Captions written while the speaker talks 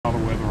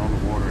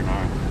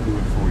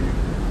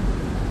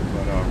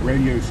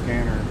radio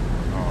scanner.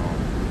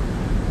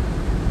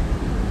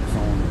 It's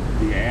on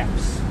the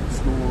apps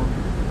store.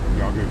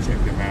 Y'all go check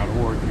them out.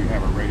 Or if you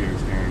have a radio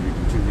scanner, you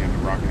can tune in to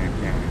Rockingham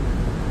County.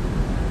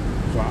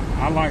 So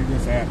I like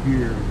this app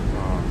here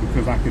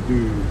because I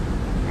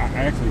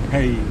actually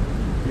pay.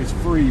 It's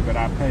free, but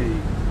I pay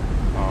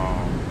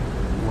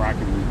where I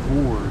can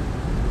record,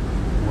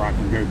 where I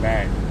can go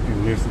back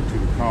and listen to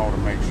the call to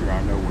make sure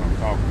I know what I'm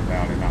talking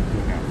about and not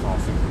putting out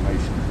false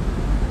information.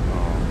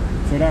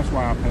 So that's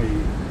why I pay,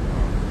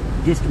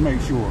 just to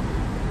make sure.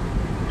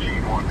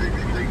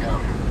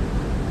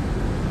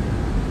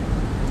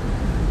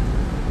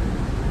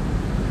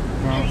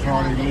 Tom's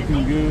Hardy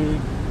looking good.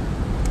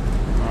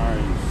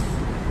 Nice.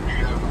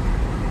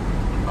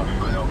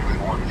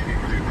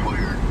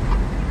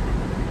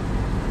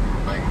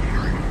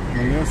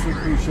 Melissa,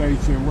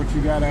 appreciate you. What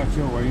you got out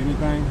your way?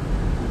 Anything?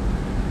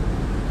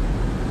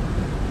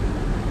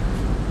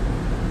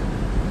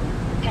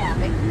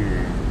 Right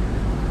here.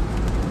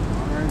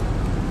 Alright.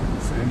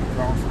 Sandy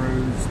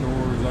Crossroads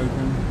store is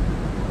open.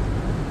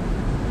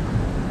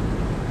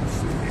 Let's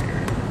see here.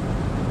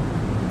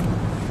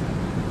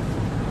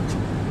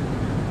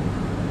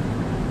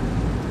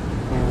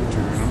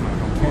 I'm not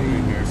gonna walk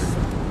in there.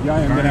 Y'all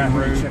haven't been out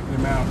here to check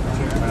them out.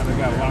 They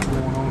got a lot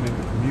going on in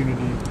the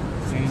community.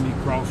 Sandy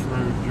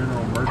Crossroads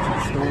General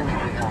Merchant Store.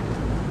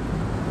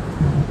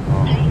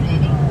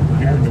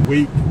 During the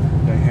week,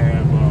 they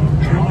have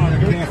Carolina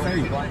Cafe.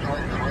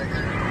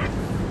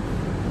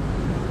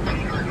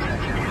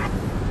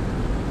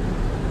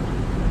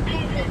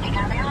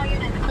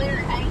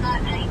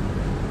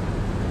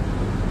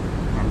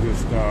 I'm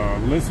just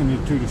listening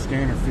to the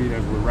scanner feed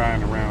as we're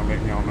riding around,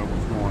 letting y'all know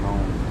what's going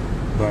on.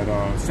 But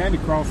Sandy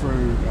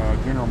Crossroads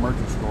General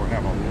Merchant Store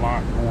have a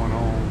lot going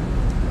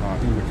on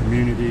in the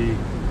community.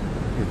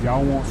 If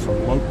y'all want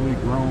some locally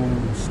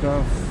grown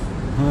stuff,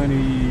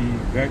 honey,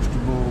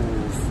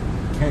 vegetables,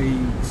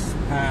 cakes,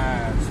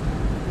 pies,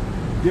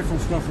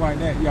 different stuff like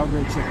that, y'all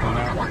go check them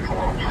out.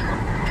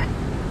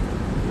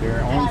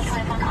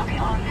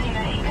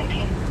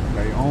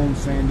 They own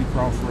Sandy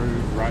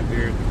Crossroads right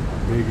there at the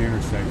big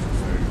intersection.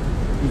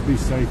 So just be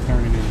safe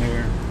turning in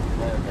there.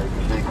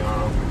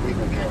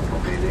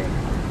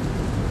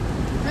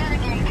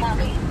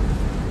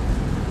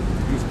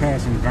 Just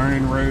passing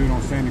Vernon Road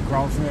on Sandy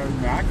Crossroads.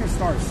 Now I can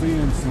start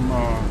seeing some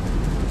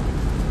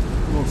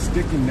little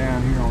sticking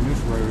down here on this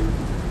road.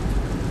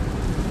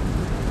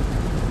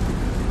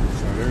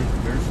 So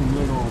there's some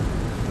little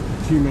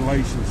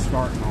accumulation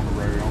starting on the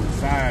road. On the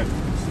side you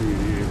can see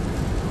it is.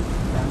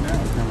 Right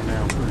now it's coming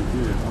down pretty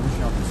good. I wish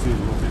y'all could see it a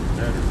little bit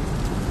better.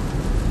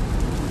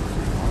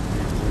 I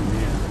can't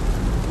zoom in.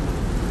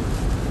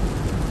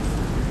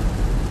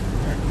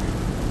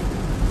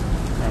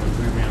 Try to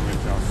zoom in and let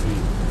y'all see.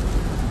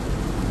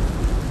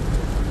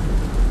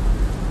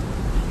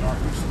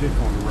 Starting to stick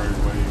on the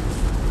roadways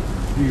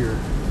here.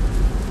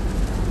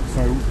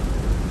 So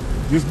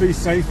just be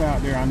safe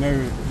out there. I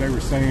know they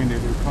were saying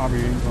that it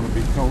probably ain't going to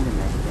be cold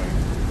enough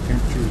though.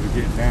 Temperatures are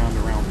getting down to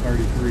around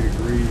 33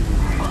 degrees. You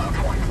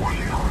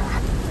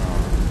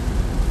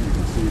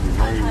can see the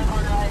road.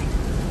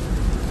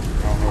 I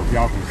don't know if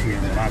y'all can see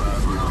them, but I can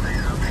see them.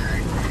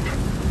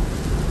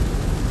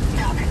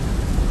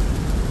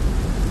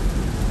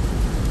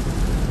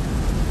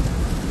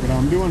 But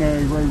I'm doing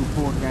a road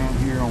report down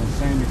here on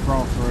Sandy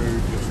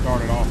Crossroad. Just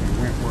started off in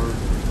Wentworth,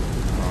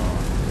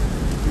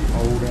 the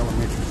old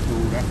elementary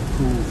school. That's a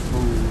cool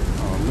school,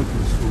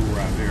 looking school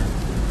right there.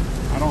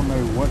 I don't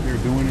know what they're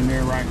doing in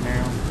there right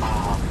now.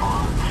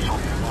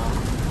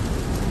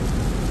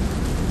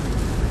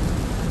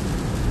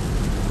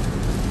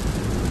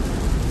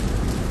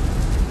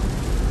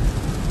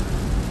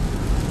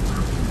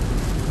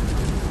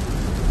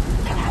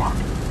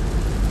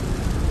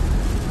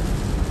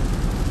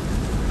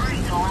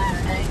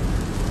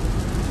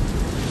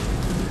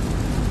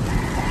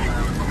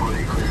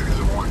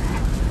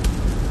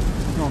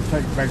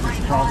 Take Baker's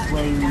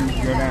Crossroad,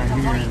 go down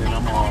here, and then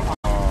I'm gonna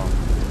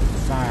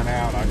sign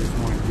out. I just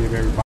want to give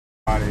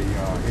everybody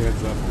a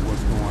heads up of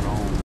what's going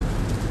on.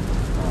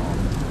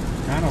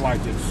 Kind of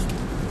like it's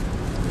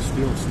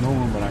still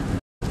snowing, but I can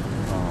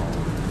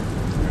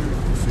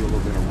see a little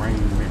bit of rain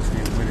mixed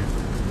in with it.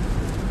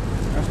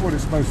 That's what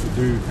it's supposed to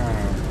do, kind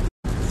of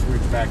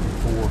switch back and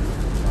forth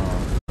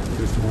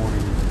this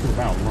morning to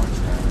about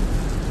lunchtime.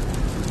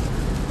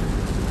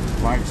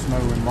 Light snow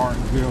in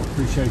Martinsville.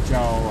 Appreciate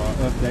y'all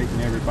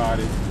updating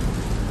everybody.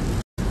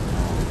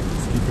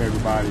 Just keep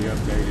everybody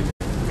updated.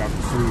 Y'all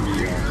can see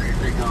the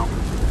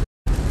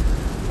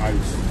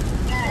ice,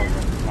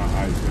 not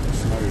ice, but the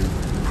snow.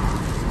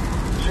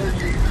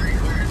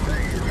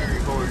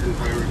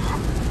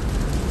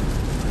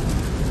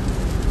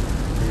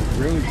 And it's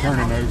really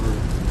turning over,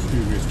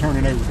 it's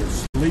turning over to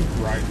sleet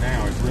right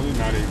now. It's really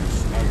not even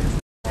snow. It's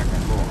like a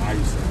little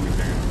ice coming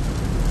down.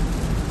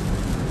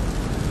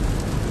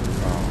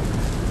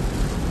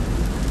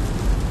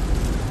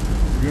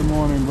 Good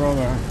morning,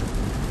 brother.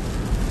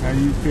 How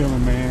you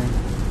feeling, man?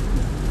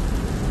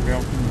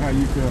 Belton, how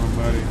you feeling,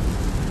 buddy?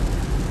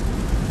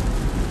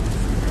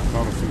 I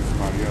thought I seen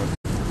somebody else.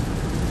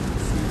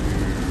 Let's see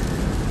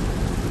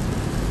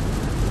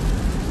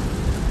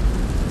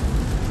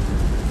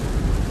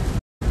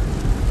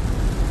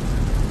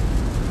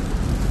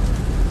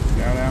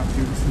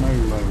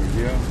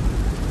Yeah.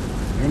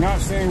 They're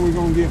not saying we're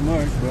going to get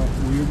much, but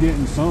we're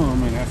getting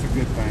some, and that's a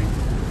good thing.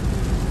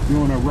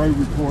 Doing a road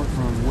report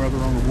from Weather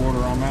on the Water.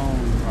 I'm on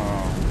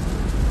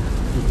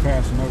just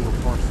passing over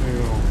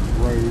Parcell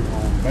Road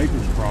on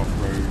Baker's Cross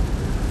Road.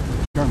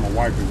 Turn my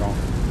wipers on.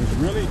 It's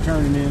really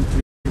turning into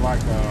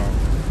like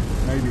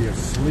maybe a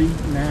sleet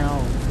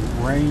now,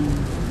 rain.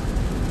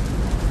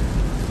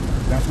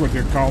 That's what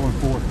they're calling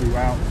for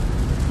throughout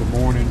the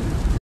morning,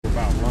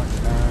 about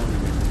lunchtime,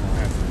 and then we're going to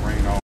have some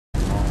rain off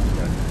and on.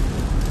 But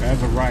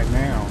as of right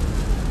now,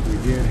 we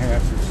did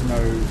have some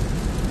snow.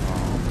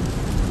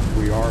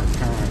 We are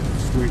kind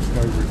of switched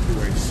over to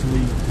a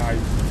sleet type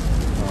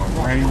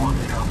rain.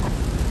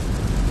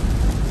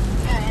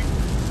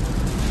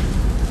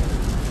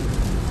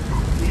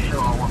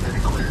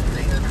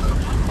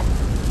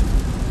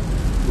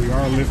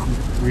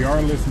 We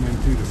are listening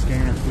to the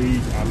scanner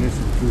feed. I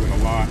listen to it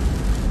a lot.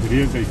 It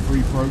is a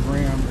free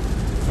program,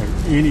 so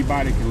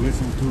anybody can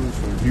listen to it.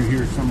 So if you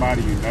hear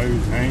somebody you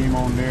know's name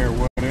on there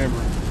or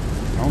whatever,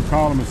 don't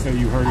call them and say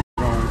you heard it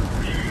on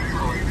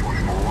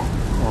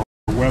or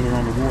Weather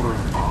on the Water.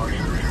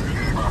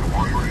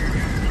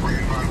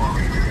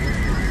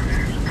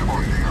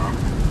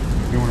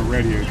 Doing a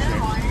radio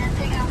check.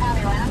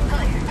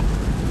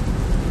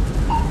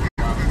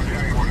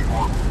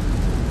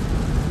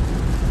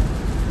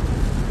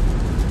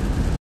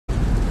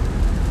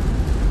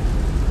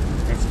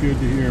 Good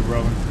to hear,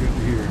 brother. Good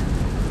to hear.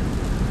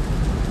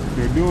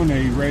 They're doing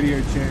a radio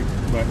check,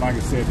 but like I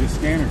said, this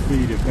scanner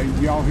feed, if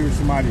y'all hear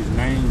somebody's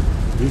name,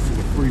 this is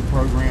a free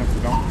program, so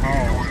don't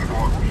call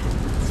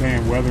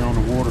saying Weather on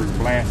the Water is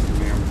blasting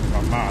them, because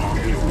I'm not. I'm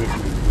just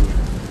listening to it.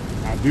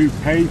 I do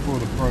pay for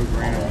the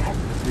program,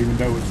 even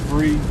though it's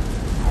free,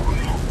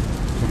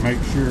 to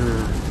make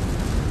sure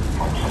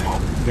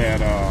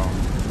that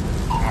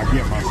I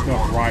get my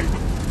stuff right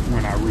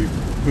when I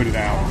put it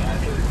out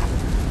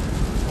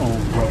on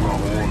Weather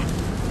on the Water.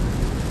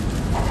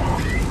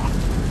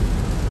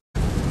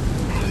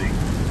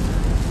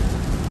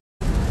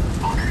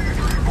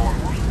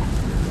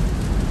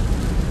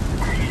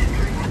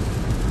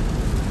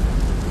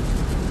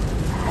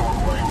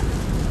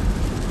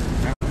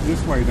 Now,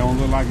 this way don't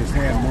look like it's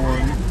had more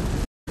in it.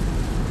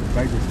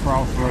 Baker's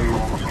Cross Road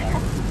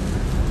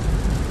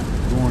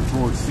going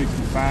towards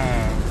 65.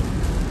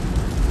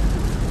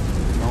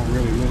 Don't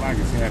really look like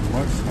it's had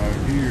much snow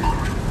here.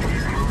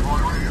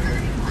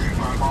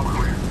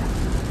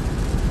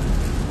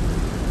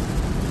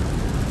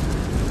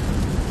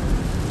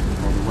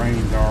 Well, the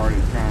rain's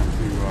already trying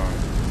to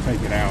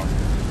take it out.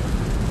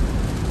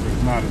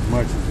 There's not as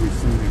much as we've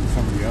seen in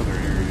some of the other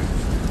areas,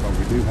 but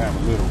we do have a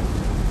little.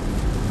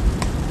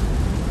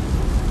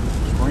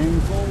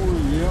 Spring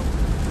forward, yep.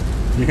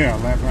 Yeah,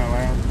 laugh out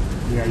loud.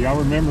 Yeah, y'all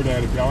remember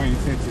that. If y'all ain't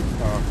set your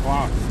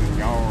clocks, then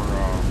y'all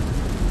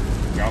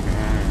are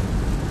behind.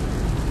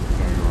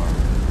 So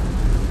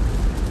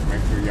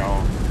make sure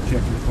y'all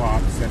check your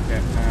clock, set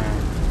that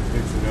time,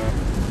 fix it up.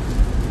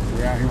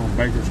 We're out here on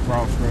Baker's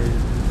Cross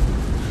Road.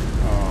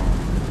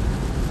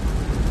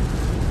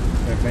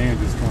 That van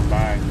just come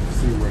by and you can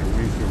see where the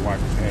windshield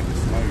wipers had the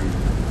snow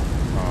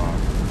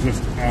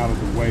just out of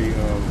the way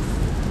of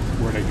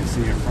where they can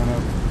see in front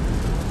of them.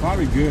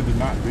 Probably good to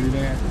not do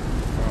that.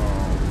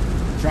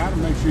 Try to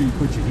make sure you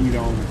put your heat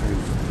on, because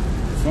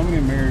some of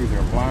them areas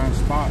are blind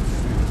spots,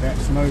 and if that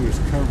snow is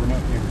covering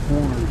up in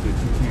corners that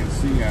you can't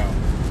see out,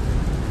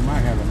 you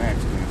might have an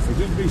accident. So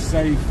just be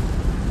safe.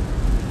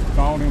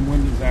 Thaw them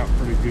windows out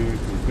pretty good,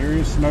 because there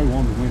is snow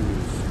on the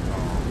windows.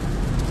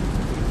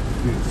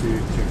 You didn't see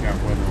it, check out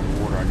Weather on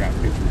the Water. I got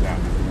pictures out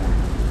this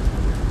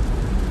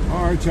morning.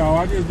 Alright, y'all,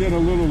 I just did a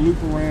little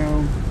loop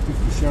around just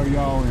to show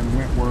y'all in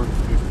Wentworth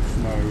just the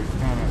snow. It's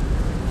kind of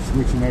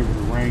switching over to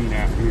rain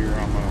out here.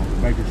 I'm on the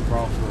Baker's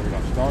Cross Road.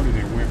 I started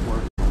in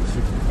Wentworth on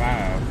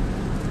 65.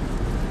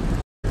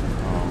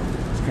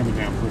 It's coming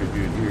down pretty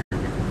good here.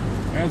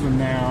 But as of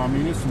now, I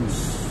mean, it's some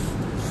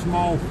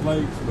small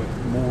flakes, but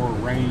more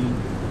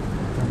rain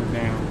coming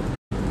down.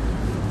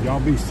 Y'all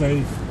be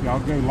safe. Y'all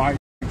go like,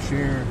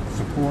 share,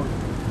 support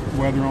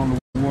Weather on the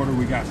Water.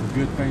 We got some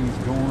good things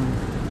going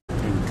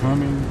and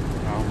coming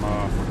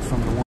for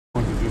some of the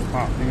ones that just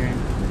popped in.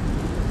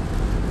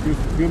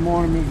 Good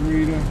morning, Ms.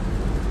 Rita.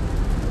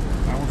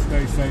 I will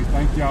stay safe.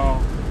 Thank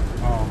y'all.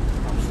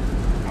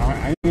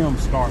 I am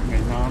starting a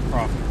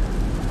nonprofit.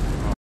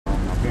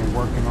 I've been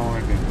working on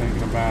it, been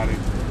thinking about it.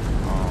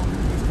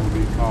 It's going to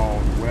be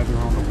called Weather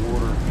on the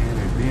Water and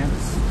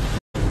Events.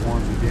 The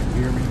ones that didn't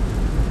hear me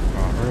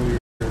earlier.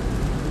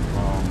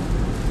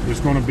 It's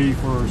going to be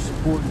for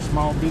supporting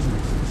small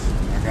businesses.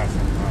 I got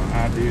some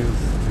ideas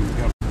to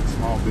help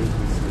small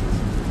businesses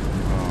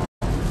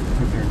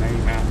put their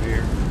name out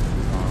there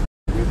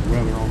with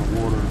Weather on the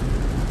Water,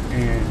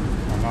 and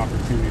an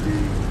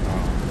opportunity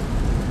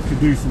to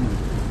do some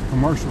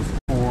commercials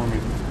for them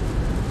and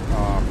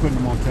putting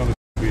them on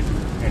television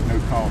at no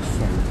cost.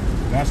 So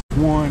that's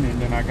one,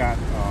 and then I got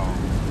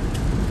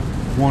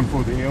one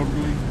for the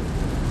elderly.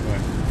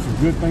 But some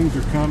good things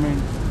are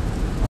coming.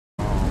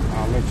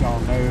 I'll let y'all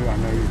know. I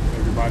know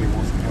everybody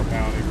wants to help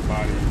out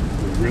everybody.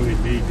 We really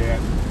need that.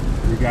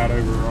 We got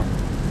over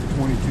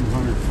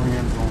 2,200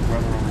 friends on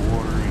Weather on the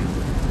Water, and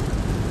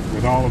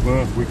with all of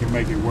us, we can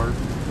make it work.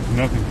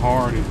 Nothing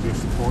hard, is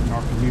just supporting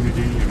our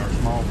community and our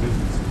small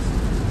businesses.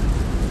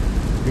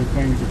 Good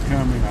things are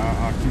coming.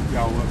 I'll keep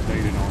y'all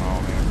updated on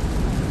all that.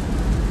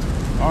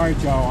 All right,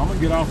 y'all, I'm gonna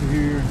get off of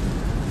here.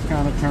 It's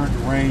kind of turned to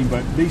rain,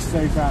 but be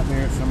safe out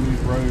there at some of these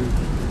roads.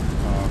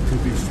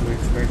 Could be slick,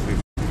 especially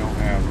if you don't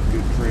have a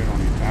good tread on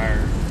your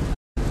tires.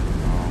 You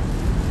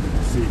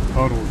can see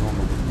puddles on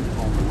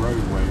the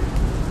roadway.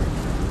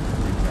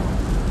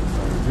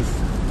 So just,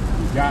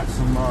 we got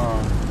some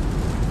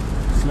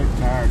slick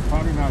tires.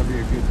 Probably not be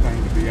a good thing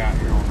to be out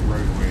here on the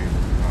roadway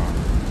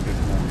this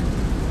morning.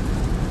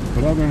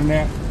 But other than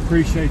that,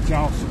 appreciate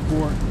y'all's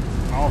support.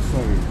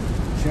 Also,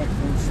 check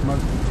those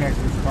smoke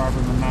detectors,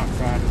 carbon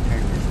monoxide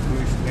detectors.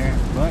 Push that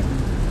button.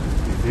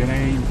 If it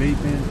ain't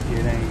beeping,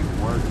 it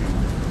ain't working.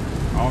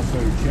 Also,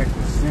 check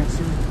the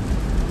sensor,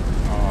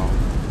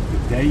 the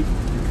date,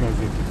 because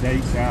if the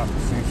date's out, the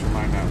sensor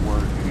might not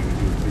work and it'll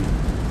just beep.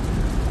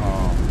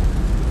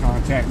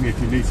 Contact me if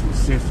you need some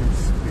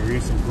assistance. There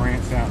is some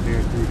grants out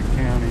there through the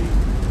county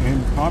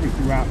and probably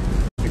throughout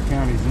the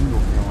counties in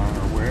North Carolina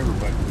or wherever,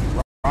 but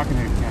in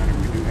Rockingham County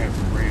we do have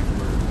some grants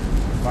for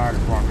the fire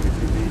department if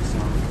you need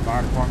some. The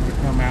fire department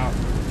will come out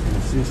and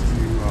assist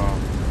you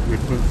with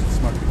putting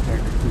some smoke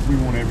detectors because we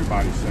want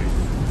everybody safe.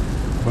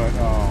 But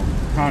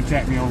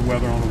contact me on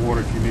Weather on the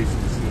Water if you need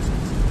some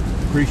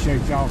assistance.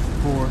 Appreciate y'all's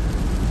support.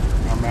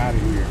 I'm out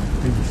of here.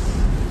 Peace.